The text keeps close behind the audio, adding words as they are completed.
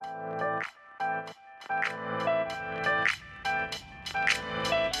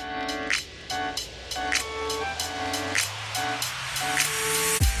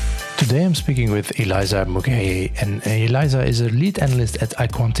Today I'm speaking with Eliza Mukehi, and Eliza is a lead analyst at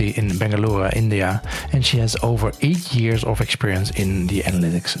iQuanti in Bangalore, India, and she has over 8 years of experience in the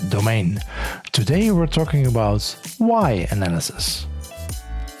analytics domain. Today we're talking about why analysis.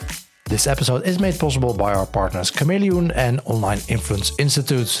 This episode is made possible by our partners Chameleon and Online Influence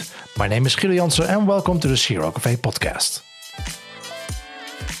Institute. My name is Guido Jansen and welcome to the CRO Café podcast.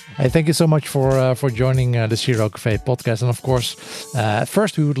 Hey, thank you so much for joining the CRO Café podcast. And of course,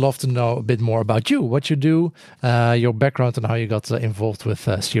 first we would love to know a bit more about you, what you do, your background and how you got involved with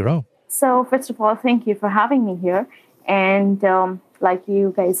CRO. So first of all, thank you for having me here. And like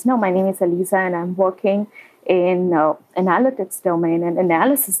you guys know, my name is Eliza and I'm working in analytics domain and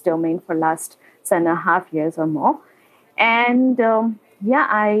analysis domain for last 7.5 years or more. And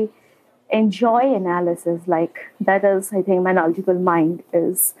I enjoy analysis. Like that is, I think my analytical mind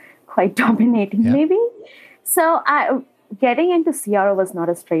is quite dominating maybe. So getting into CRO was not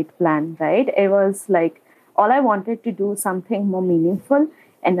a straight plan, right? It was like all I wanted to do something more meaningful,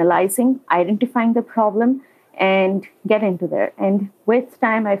 analyzing, identifying the problem and get into there. And with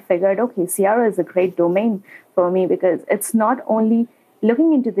time, I figured, okay, CRO is a great domain for me because it's not only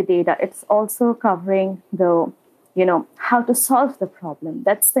looking into the data, it's also covering the, how to solve the problem.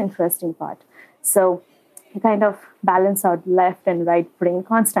 That's the interesting part. So you kind of balance out left and right brain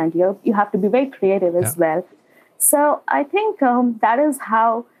constantly. You have to be very creative as well. So I think that is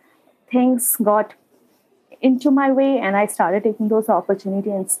how things got into my way, and I started taking those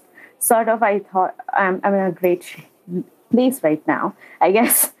opportunities. Sort of, I thought I'm in a great place right now, I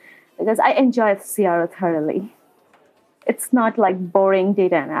guess, because I enjoy CRO thoroughly. It's not like boring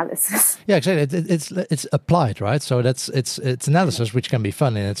data analysis. Yeah, exactly. It's applied, right? So it's analysis, which can be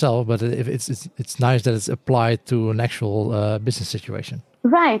fun in itself, but it's nice that it's applied to an actual business situation.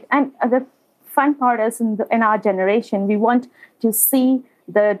 Right, and the fun part is in our generation, we want to see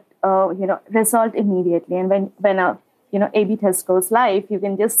the result immediately, and when a A/B test goes live, you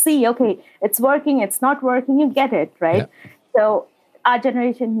can just see, okay, it's working, it's not working, you get it, right? Yeah. So our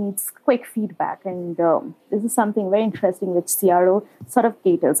generation needs quick feedback, and this is something very interesting which CRO sort of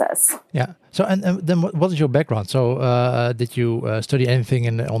caters us. Yeah. So, and then what is your background? So, did you study anything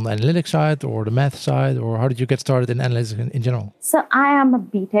on the analytics side or the math side, or how did you get started in analytics in general? So, I am a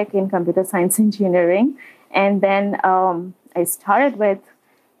BTech in computer science engineering, and then I started with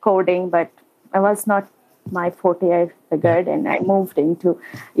coding, but I was not my forte, I figured, and I moved into,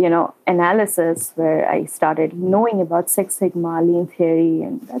 analysis, where I started knowing about Six Sigma, Lean theory,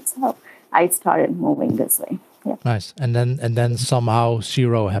 and that's how I started moving this way. Yeah. Nice. And then somehow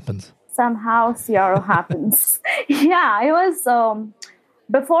CRO happened. Somehow CRO happens. Yeah, it was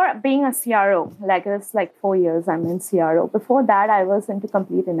before being a CRO, like it was like 4 years I'm in CRO. Before that, I was into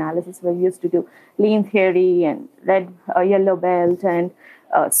complete analysis, where we used to do Lean theory and yellow belt and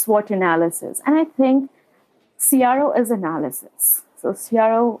SWOT analysis. And I think CRO is analysis. So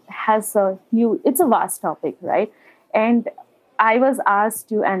CRO has it's a vast topic, right? And I was asked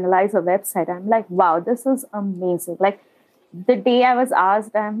to analyze a website. I'm like, wow, this is amazing. Like the day I was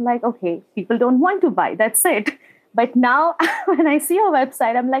asked, I'm like, okay, people don't want to buy. That's it. But now when I see a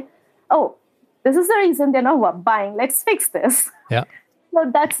website, I'm like, oh, this is the reason they're not buying. Let's fix this. Yeah. So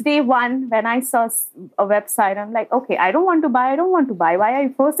that's day one. When I saw a website, I'm like, okay, I don't want to buy. Why are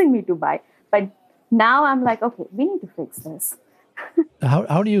you forcing me to buy? But now I'm like, okay, we need to fix this.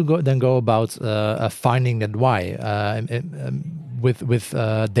 How do you go about finding that why? With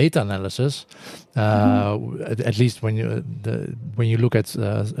data analysis, at least when you look at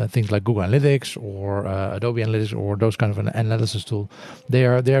things like Google Analytics or Adobe Analytics or those kind of an analysis tool, they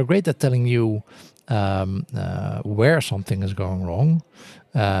are great at telling you where something is going wrong,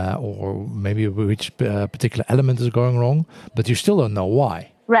 or maybe which particular element is going wrong, but you still don't know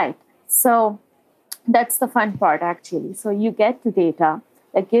why. Right. So that's the fun part, actually. So you get the data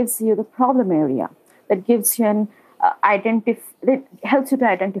that gives you the problem area, that gives you an it helps you to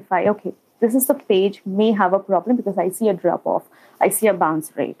identify, okay, this is the page may have a problem because I see a drop-off, I see a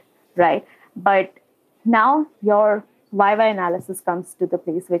bounce rate, right? But now your YY analysis comes to the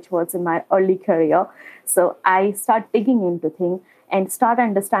place, which was in my early career. So I start digging into things and start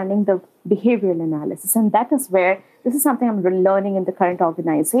understanding the behavioral analysis. And that is where, this is something I'm learning in the current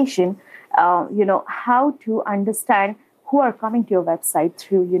organization, how to understand who are coming to your website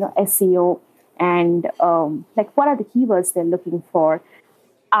through, SEO and what are the keywords they're looking for?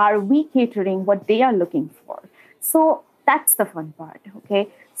 Are we catering what they are looking for? So that's the fun part, okay?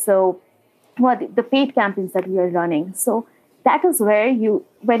 So the paid campaigns that we are running. So that is where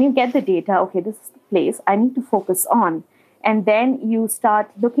when you get the data, okay, this is the place I need to focus on. And then you start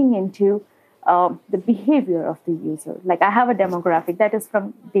looking into the behavior of the user. Like I have a demographic that is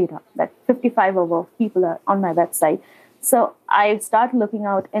from data that 55 over people are on my website. So I start looking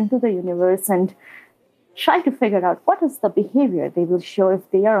out into the universe and try to figure out what is the behavior they will show if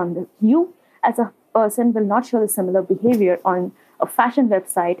they are on the. You as a person will not show the similar behavior on a fashion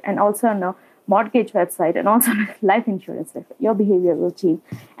website and also on a mortgage website and also on a life insurance website. Your behavior will change.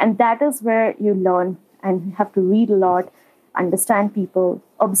 And that is where you learn and you have to read a lot, understand people,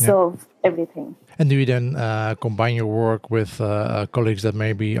 observe everything. And do you then combine your work with colleagues that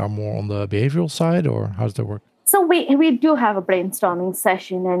maybe are more on the behavioral side, or how does that work? So we do have a brainstorming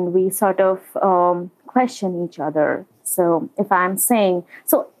session and we sort of question each other. So if I'm saying,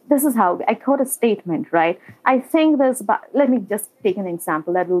 so this is how I quote a statement, right? I think this, let me just take an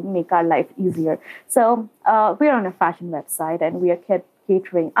example that will make our life easier. So we're on a fashion website and we are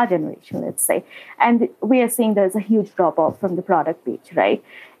catering our generation, let's say. And we are seeing there's a huge drop off from the product page, right?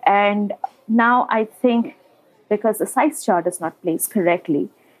 And now I think because the size chart is not placed correctly,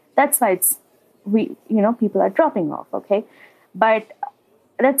 that's why people are dropping off, okay? But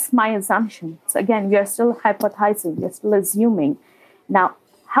that's my assumption. So again, we are still hypothesizing, we are still assuming. Now,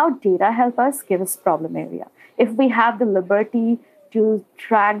 how data help us give us problem area. If we have the liberty to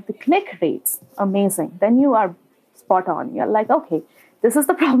track the click rates, amazing. Then you are spot on. You're like, okay, this is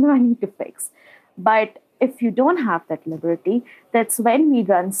the problem I need to fix. But if you don't have that liberty, that's when we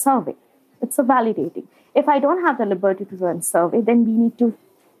run survey. It's a validating. If I don't have the liberty to run survey, then we need to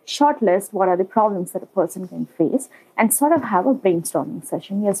shortlist what are the problems that a person can face and sort of have a brainstorming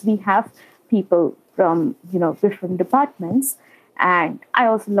session. Yes, we have people from different departments, and I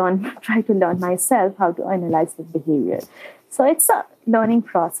also try to learn myself how to analyze the behavior. So it's a learning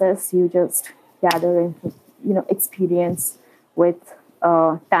process. You just gather experience with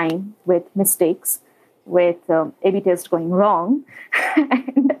time, with mistakes, with A/B test going wrong,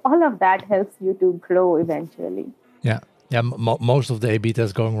 and all of that helps you to grow eventually. Yeah, most of the A/B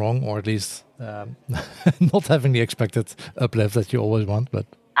tests going wrong, or at least not having the expected uplift that you always want. But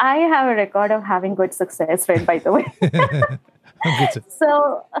I have a record of having good success rate, by the way.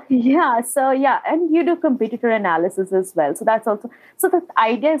 So and you do competitor analysis as well. So that's also, so the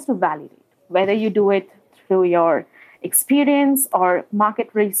idea is to validate whether you do it through your experience or market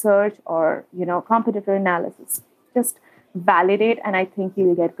research or competitor analysis. Just validate, and I think you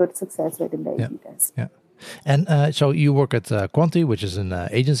will get good success rate in the A/B test. Yeah. And so you work at Quanti, which is an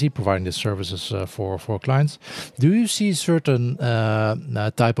agency providing these services for clients. Do you see certain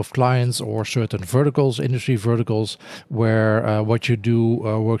type of clients or certain verticals, industry verticals, where what you do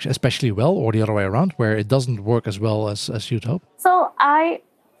works especially well, or the other way around, where it doesn't work as well as you'd hope? So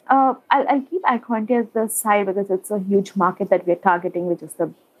I'll keep iQuanti as the side because it's a huge market that we're targeting, which is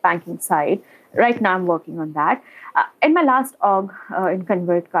the banking side. Right now I'm working on that. In my last org in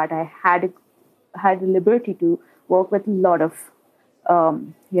ConvertCard, I had the liberty to work with a lot of,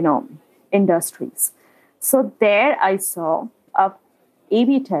 industries. So there I saw a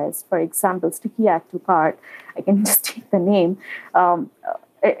A/B test, for example, sticky add to cart. I can just take the name.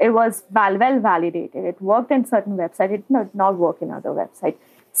 It was well validated. It worked in certain websites. It did not work in other websites.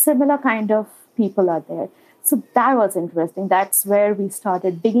 Similar kind of people are there. So that was interesting. That's where we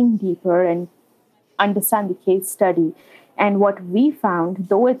started digging deeper and understand the case study. And what we found,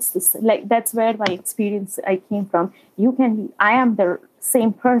 though that's where my experience I came from. I am the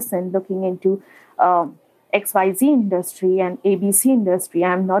same person looking into XYZ industry and ABC industry.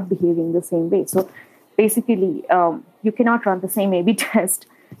 I'm not behaving the same way. So basically, you cannot run the same A/B test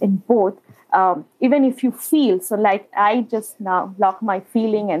in both. Even if you feel, so like I just now lock my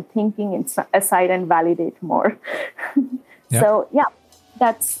feeling and thinking aside and validate more. So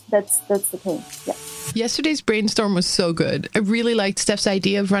that's the thing. Yeah. Yesterday's brainstorm was so good. I really liked Steph's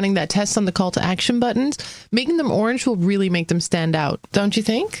idea of running that test on the call to action buttons. Making them orange will really make them stand out, don't you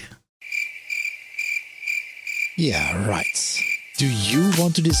think? Yeah, right. Do you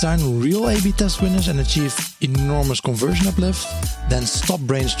want to design real A/B test winners and achieve enormous conversion uplift? Then stop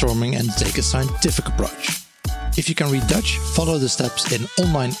brainstorming and take a scientific approach. If you can read Dutch, follow the steps in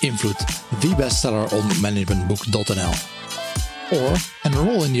Online Invloed, the bestseller on managementbook.nl. Or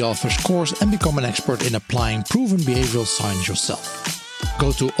enroll in the author's course and become an expert in applying proven behavioral science yourself.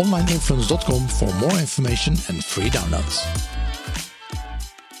 Go to onlineinfluence.com for more information and free downloads.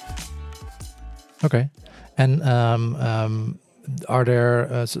 Okay. And are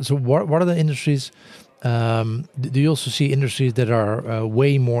there, what are the industries? Do you also see industries that are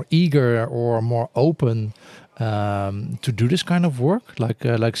way more eager or more open to do this kind of work, like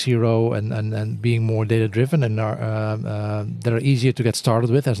CRO and being more data driven, and that are easier to get started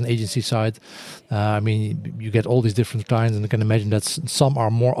with as an agency side? I mean, you get all these different clients, and I can imagine that some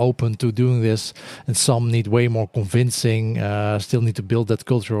are more open to doing this, and some need way more convincing. Still need to build that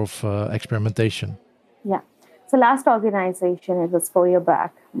culture of experimentation. Yeah. So last organization, it was 4 years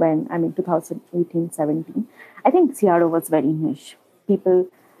back when, 2018, 17. I think CRO was very niche. People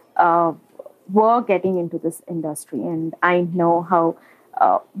were getting into this industry, and I know how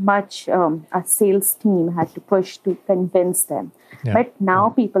much a sales team had to push to convince them. Yeah. But now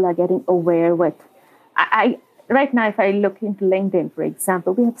people are getting aware with, right now, if I look into LinkedIn, for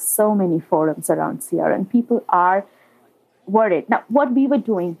example, we have so many forums around CRO, and people are worried. Now, what we were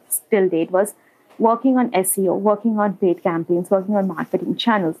doing till date was working on SEO, working on paid campaigns, working on marketing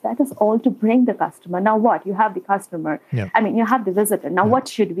channels. That is all to bring the customer. Now what? You have the customer. Yeah. You have the visitor. Now what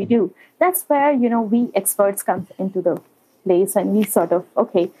should we do? That's where, we experts come into the place, and we sort of,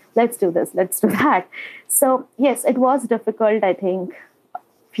 okay, let's do this, let's do that. So yes, it was difficult, I think, a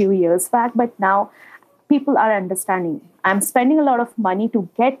few years back, but now people are understanding. I'm spending a lot of money to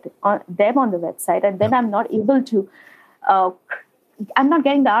get them on the website, and then I'm not able to I'm not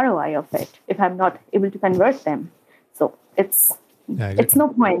getting the ROI of it if I'm not able to convert them. So it's no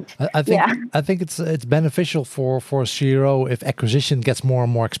point. I think it's beneficial for a CRO if acquisition gets more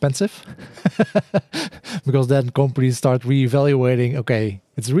and more expensive, because then companies start reevaluating. Okay,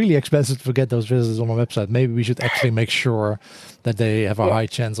 it's really expensive to get those visitors on my website. Maybe we should actually make sure that they have a high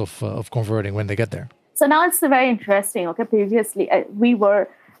chance of converting when they get there. So now it's very interesting. Okay, previously we were.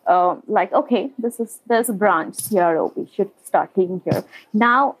 Okay, there's a branch CRO we should start taking care.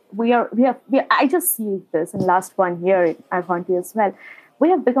 Now we are. I just see this in last 1 year in iquanti as well. We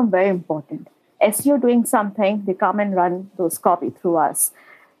have become very important. SEO doing something, they come and run those copy through us.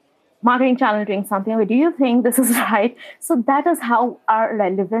 Marketing channel doing something. Do you think this is right? So that is how our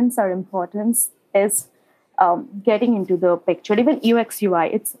relevance, our importance is getting into the picture. Even UX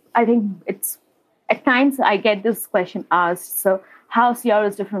UI. I think it's at times I get this question asked. So how CRO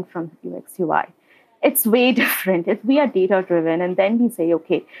is different from UX UI? It's way different. We are data driven, and then we say,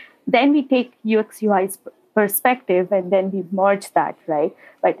 okay, then we take UX UI's perspective and then we merge that, right?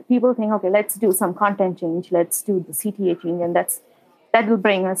 But people think, okay, let's do some content change, let's do the CTA change, and that will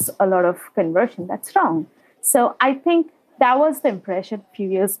bring us a lot of conversion. That's wrong. So I think that was the impression a few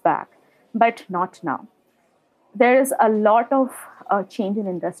years back, but not now. There is a lot of change in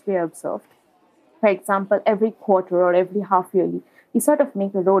industry I observed. For example, every quarter or every half yearly, we sort of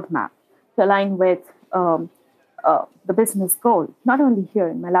make a roadmap to align with the business goal. Not only here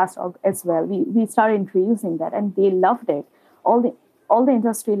in my last org as well, we started introducing that, and they loved it. All the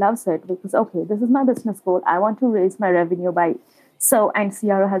industry loves it because, okay, this is my business goal. I want to raise my revenue by so, and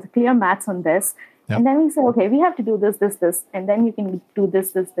CRO has a clear maths on this. Yep. And then we say, okay, we have to do this, and then you can do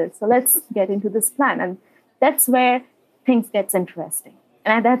this. So let's get into this plan, and that's where things gets interesting.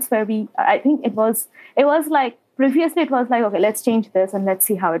 And that's where I think it was like. Previously, it was like, okay, let's change this and let's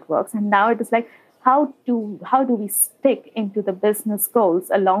see how it works. And now it is like, how do we stick into the business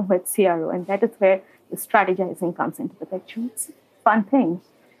goals along with CRO? And that is where the strategizing comes into the picture. It's a fun thing.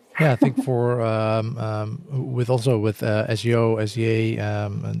 Yeah, I think for with SEO, SEA,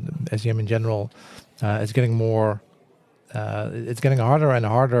 and SEM in general, it's getting more. It's getting harder and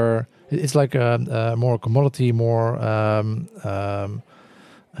harder. It's like a more commodity, more.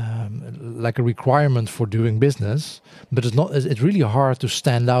 Like a requirement for doing business, but it's really hard to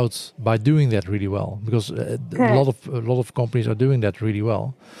stand out by doing that really well, because a lot of companies are doing that really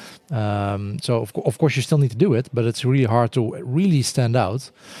well. So of course you still need to do it, but it's really hard to really stand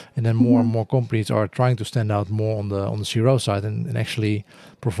out. And then more and more companies are trying to stand out more on the CRO side and actually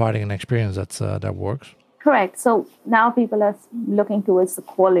providing an experience that works. Correct. So now people are looking towards the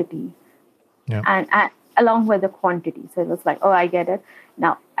quality, and along with the quantity. So it was like, oh, I get it.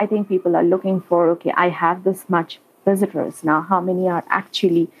 Now, I think people are looking for, okay, I have this much visitors. Now, how many are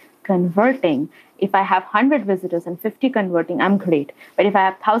actually converting? If I have 100 visitors and 50 converting, I'm great. But if I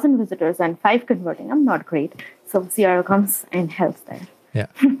have 1,000 visitors and 5 converting, I'm not great. So CRO comes and helps there. Yeah,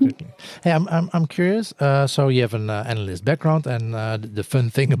 exactly. Hey, I'm curious. So you have an analyst background, and the fun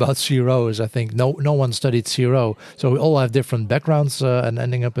thing about CRO is I think no one studied CRO, so we all have different backgrounds and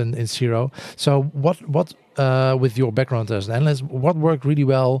ending up in CRO. So what with your background as an analyst, what worked really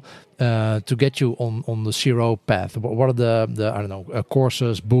well to get you on the CRO path? What are the I don't know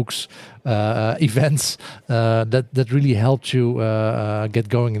courses, books, events that really helped you get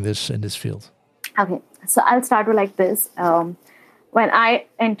going in this field? Okay, so I'll start with like this. When I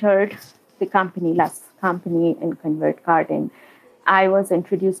entered the last company in ConvertKart in I was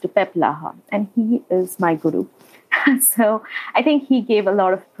introduced to Pep Laha, and he is my guru. So I think he gave a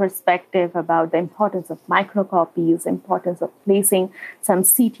lot of perspective about the importance of microcopies, importance of placing some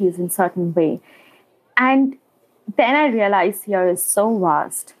CTs in certain way. And then I realized CRO is so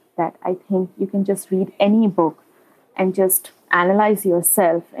vast that I think you can just read any book and just analyze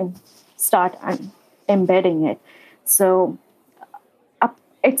yourself and start embedding it. So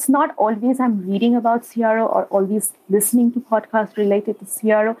it's not always I'm reading about CRO or always listening to podcasts related to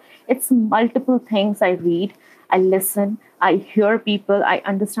CRO. It's multiple things I read, I listen, I hear people, I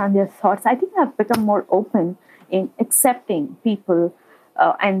understand their thoughts. I think I've become more open in accepting people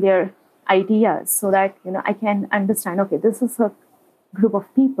and their ideas so that, I can understand, okay, this is a group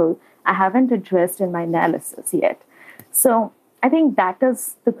of people I haven't addressed in my analysis yet. So I think that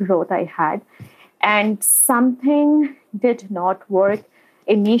is the growth I had. And something did not work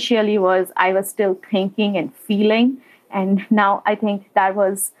initially was I was still thinking and feeling. And now I think that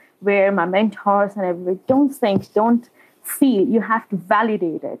was where my mentors and everybody, don't think, don't feel, you have to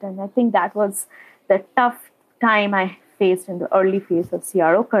validate it. And I think that was the tough time I faced in the early phase of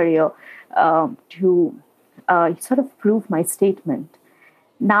CRO career to sort of prove my statement.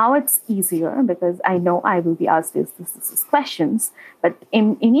 Now it's easier because I know I will be asked these questions, but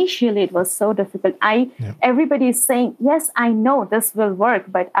initially it was so difficult. Everybody is saying, yes, I know this will work,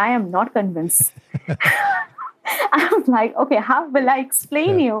 but I am not convinced. I'm like, okay, how will I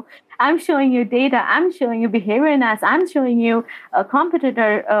explain you? I'm showing you data. I'm showing you behavior analysis. I'm showing you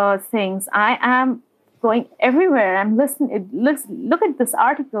competitor things. I am going everywhere. I'm listening. Look at this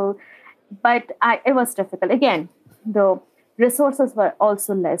article. But it was difficult. Again, the resources were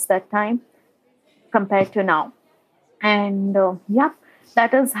also less that time compared to now. And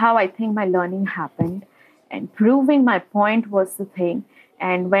that is how I think my learning happened. And proving my point was the thing.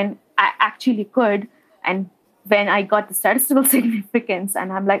 And when I actually could, and when I got the statistical significance,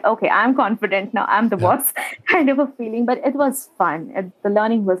 and I'm like, okay, I'm confident now, I'm the boss, kind of a feeling. But it was fun. The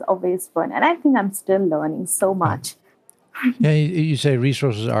learning was always fun. And I think I'm still learning so much. Yeah, you say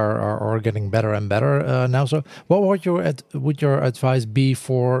resources are getting better and better now. So what would your advice be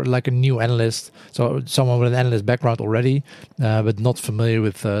for like a new analyst? So someone with an analyst background already, but not familiar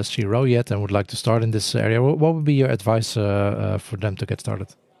with CRO yet and would like to start in this area. What would be your advice for them to get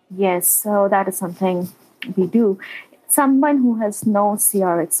started? Yes, so that is something we do. Someone who has no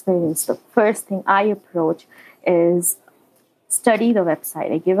CR experience, the first thing I approach is study the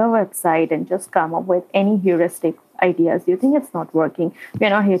website. I give a website and just come up with any heuristic ideas. You think it's not working,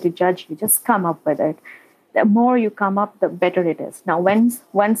 we're not here to judge you. Just come up with it. The more you come up, the better it is. Now,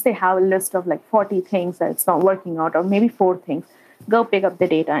 once they have a list of like 40 things that it's not working out, or maybe 4 things, go pick up the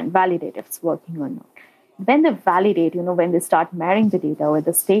data and validate if it's working or not. Then they validate, when they start marrying the data with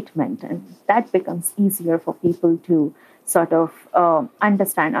the statement, and that becomes easier for people to sort of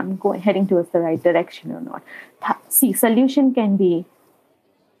understand I'm heading towards the right direction or not. See, solution can be,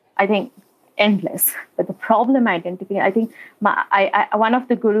 I think, endless. But the problem identification, I think one of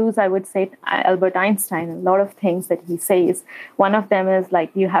the gurus, I would say, Albert Einstein, a lot of things that he says, one of them is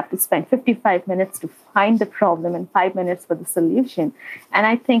like, you have to spend 55 minutes to find the problem and 5 minutes for the solution. And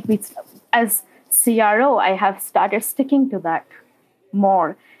I think as CRO, I have started sticking to that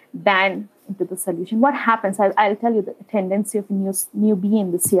more than into the solution. What happens, I'll tell you, the tendency of a newbie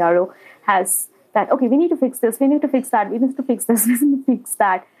in the CRO has that, okay, we need to fix this, we need to fix that, we need to fix this, we need to fix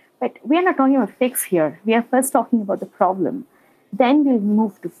that. But we are not talking about fix here. We are first talking about the problem. Then we'll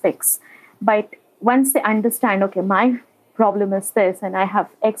move to fix. But once they understand, okay, my problem is this, and I have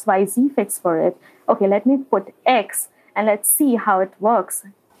X, Y, Z fix for it. Okay, let me put X, and let's see how it works.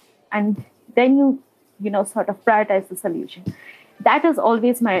 And then you sort of prioritize the solution. That is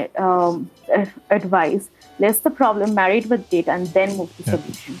always my advice. List the problem, married with data, and then move to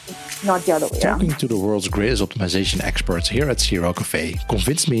solutions. Not the other way around. Talking to the world's greatest optimization experts here at CRO Cafe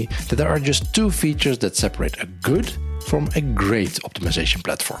convinced me that there are just 2 features that separate a good from a great optimization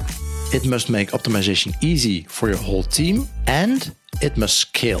platform. It must make optimization easy for your whole team, and it must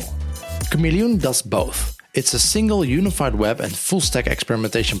scale. Chameleon does both. It's a single unified web and full-stack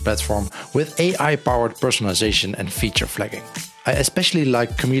experimentation platform with AI-powered personalization and feature flagging. I especially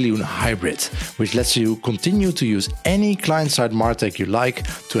like Chameleon Hybrid, which lets you continue to use any client-side MarTech you like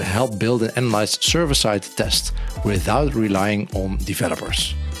to help build and analyze server-side tests without relying on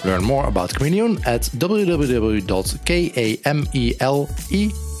developers. Learn more about Chameleon at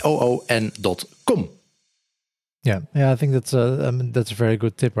www.chameleon.com. Yeah, I think that's a very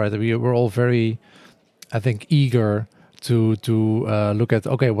good tip, right? We're all very, I think, eager to look at,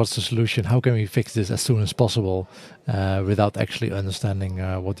 okay, what's the solution? How can we fix this as soon as possible without actually understanding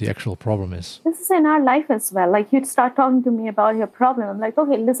what the actual problem is? This is in our life as well. Like, you'd start talking to me about your problem. I'm like,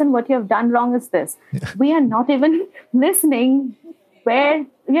 okay, listen, what you have done wrong is this. We are not even listening where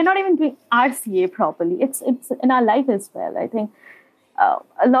we're not even doing RCA properly. It's in our life as well. I think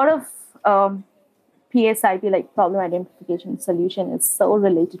a lot of PSIP, like problem identification solution, is so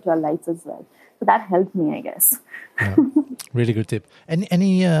related to our lives as well. So that helped me, I guess. Yeah. Really good tip.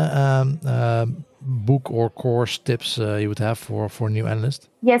 Any book or course tips you would have for new analysts?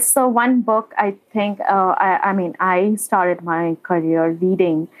 Yes. So one book, I think, I started my career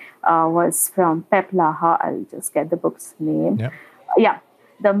reading was from Pep Laha. I'll just get the book's name. Yeah.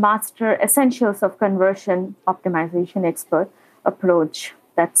 The Master Essentials of Conversion Optimization Expert Approach.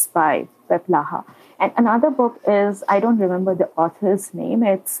 That's by Pep Laha. And another book is, I don't remember the author's name.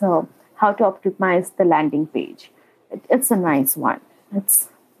 It's How to Optimize the Landing Page. It's a nice one. It's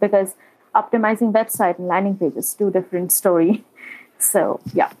because optimizing website and landing page is two different story. So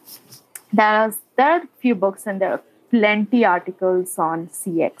yeah, there are a few books, and there are plenty articles on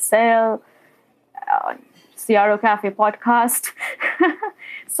CXL, CRO Cafe podcast.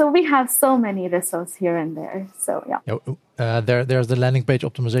 So we have so many resources here and there. So yeah. There's the landing page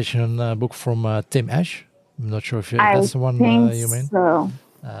optimization book from Tim Ash. I'm not sure if that's the one you mean. So.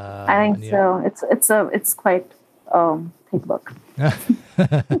 I think so. It's quite thick book.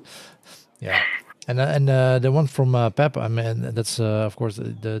 Yeah. And the one from Pep, I mean, that's of course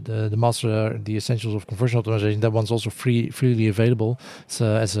the master, the essentials of conversion optimization. That one's also freely available. It's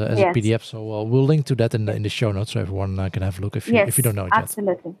as a PDF. So we'll link to that in the show notes, so everyone can have a look if you don't know it yet.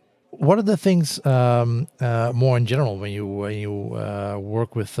 Absolutely. What are the things more in general when you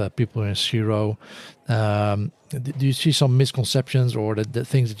work with people in CRO? Do you see some misconceptions, or the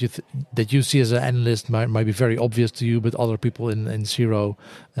things that you see as an analyst might be very obvious to you, but other people in CRO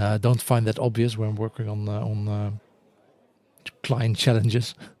don't find that obvious when working on client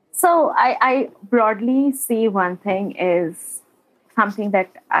challenges? So I broadly see one thing is something that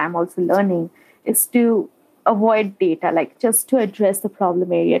I'm also learning is to avoid data, like just to address the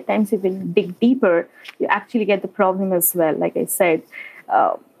problem area. At times, if you dig deeper, you actually get the problem as well, like I said.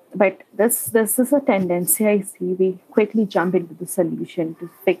 But this is a tendency I see. We quickly jump into the solution to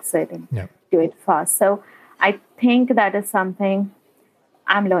fix it and do it fast. So I think that is something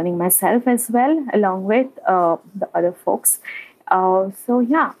I'm learning myself as well, along with the other folks. So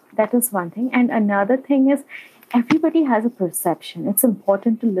yeah, that is one thing. And another thing is everybody has a perception. It's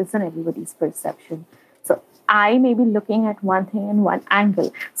important to listen to everybody's perception. So I may be looking at one thing in one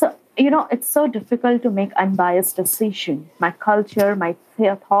angle. So it's so difficult to make unbiased decision. My culture, my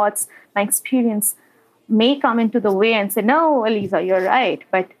thoughts, my experience may come into the way and say, no, Elisa, you're right.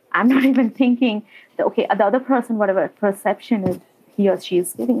 But I'm not even thinking that, okay, the other person, whatever perception is he or she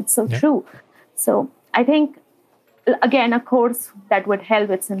is giving, it's so true. So I think, again, a course that would help,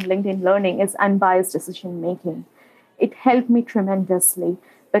 it's in LinkedIn Learning, is unbiased decision making. It helped me tremendously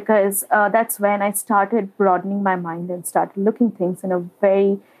because that's when I started broadening my mind and started looking things in a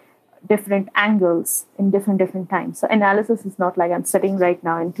very different angles in different times. So analysis is not like I'm sitting right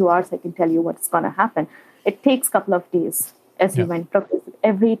now in 2 hours, I can tell you what's going to happen. It takes a couple of days as you went.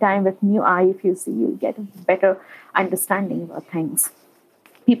 Every time with new eye, if you see, you'll get a better understanding about things.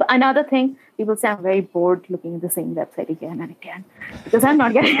 Another thing, people say I'm very bored looking at the same website again and again because I'm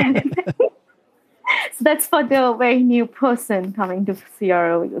not getting anything. So that's for the very new person coming to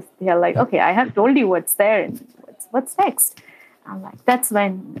CRO. They're like, okay, I have told you what's there and what's next. I'm like, that's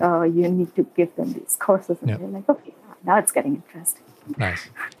when you need to give them these courses, and they're like, okay, now it's getting interesting. Nice,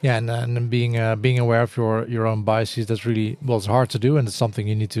 yeah, and being aware of your own biases, that's really it's hard to do, and it's something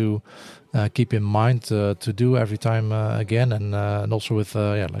you need to keep in mind to do every time again, and also with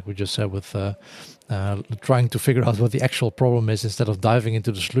like we just said, with trying to figure out what the actual problem is instead of diving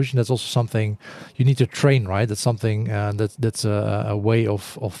into the solution. That's also something you need to train, right? That's something that's a way of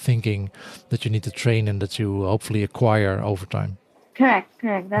thinking that you need to train and that you hopefully acquire over time. Correct.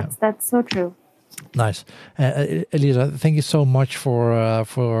 That's so true. Nice. Elisa, thank you so much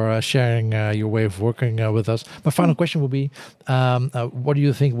for sharing your way of working with us. My final question will be, what do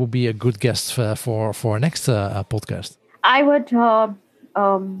you think will be a good guest for our next podcast? I would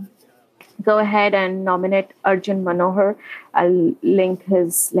go ahead and nominate Arjun Manohar. I'll link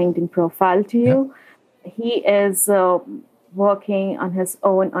his LinkedIn profile to you. Yeah. He is working on his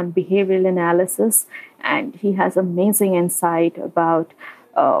own on behavioral analysis, and he has amazing insight about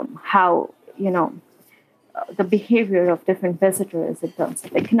how the behavior of different visitors in terms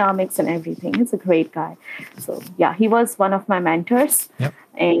of economics and everything. He's a great guy. So yeah, he was one of my mentors,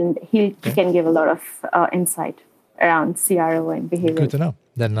 and he can give a lot of insight around CRO and behavior. Good to know.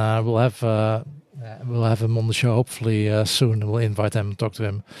 Then we'll have him on the show hopefully soon. We'll invite him, talk to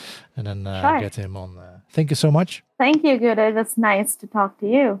him, and then get him on. Thank you so much. Thank you, Guido. It was nice to talk to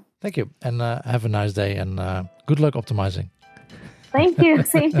you. Thank you, and have a nice day, and good luck optimizing. Thank you.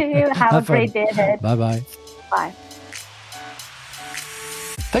 Same to you. Have a great day ahead. Bye-bye. Bye.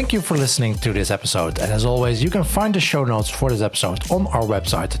 Thank you for listening to this episode. And as always, you can find the show notes for this episode on our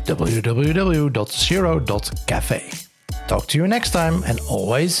website, www.zero.cafe. Talk to you next time, and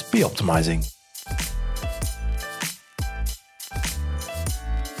always be optimizing.